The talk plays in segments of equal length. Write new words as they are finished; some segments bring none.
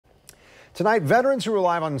Tonight, veterans who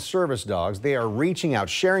rely on service dogs, they are reaching out,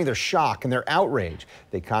 sharing their shock and their outrage.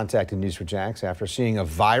 They contacted News4Jax after seeing a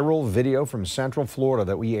viral video from Central Florida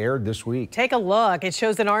that we aired this week. Take a look. It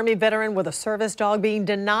shows an Army veteran with a service dog being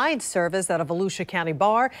denied service at a Volusia County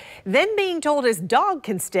bar, then being told his dog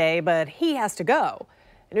can stay, but he has to go.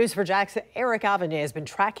 News4Jax Eric Avanier has been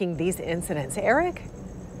tracking these incidents. Eric?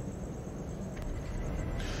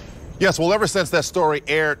 Yes, well, ever since that story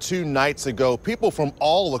aired 2 nights ago, people from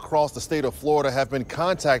all across the state of Florida have been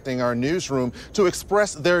contacting our newsroom to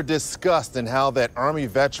express their disgust in how that Army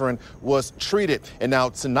veteran was treated. And now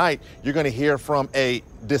tonight, you're going to hear from a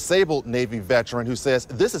disabled Navy veteran who says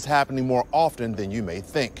this is happening more often than you may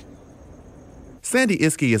think. Sandy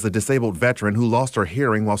Iskey is a disabled veteran who lost her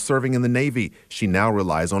hearing while serving in the Navy. She now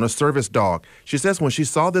relies on a service dog. She says when she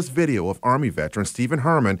saw this video of Army veteran Stephen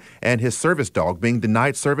Herman and his service dog being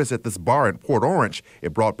denied service at this bar in Port Orange,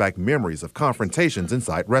 it brought back memories of confrontations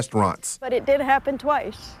inside restaurants. But it did happen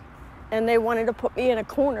twice, and they wanted to put me in a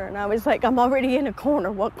corner, and I was like, I'm already in a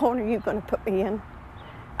corner. What corner are you going to put me in?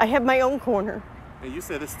 I have my own corner. And you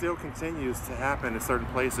said it still continues to happen in certain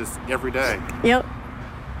places every day. Yep.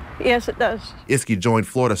 Yes, it does. Iskey joined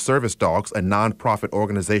Florida Service Dogs, a nonprofit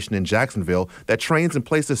organization in Jacksonville that trains and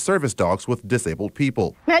places service dogs with disabled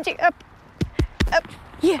people. Magic, up, up.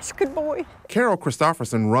 Yes, good boy. Carol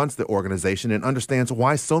Christopherson runs the organization and understands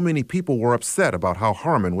why so many people were upset about how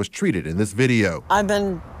Harmon was treated in this video. I've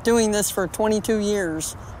been doing this for 22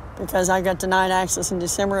 years because I got denied access in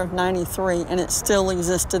December of '93, and it still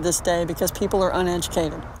exists to this day because people are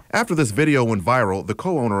uneducated. After this video went viral, the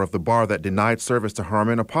co-owner of the bar that denied service to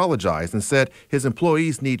Harmon apologized and said his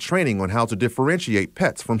employees need training on how to differentiate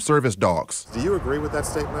pets from service dogs. Do you agree with that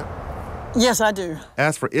statement? Yes, I do.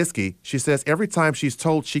 As for Iskey, she says every time she's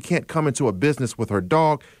told she can't come into a business with her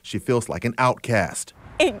dog, she feels like an outcast.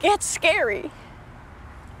 It gets scary,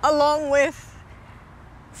 along with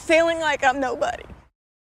feeling like I'm nobody.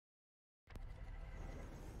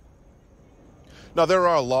 Now, there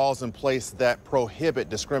are laws in place that prohibit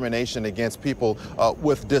discrimination against people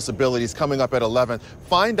with disabilities. Coming up at 11,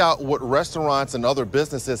 find out what restaurants and other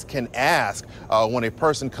businesses can ask when a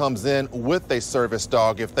person comes in with a service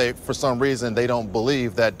dog if they, for some reason, they don't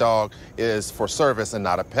believe that dog is for service and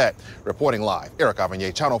not a pet. Reporting live, Eric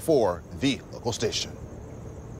Avanier, Channel 4, the local station.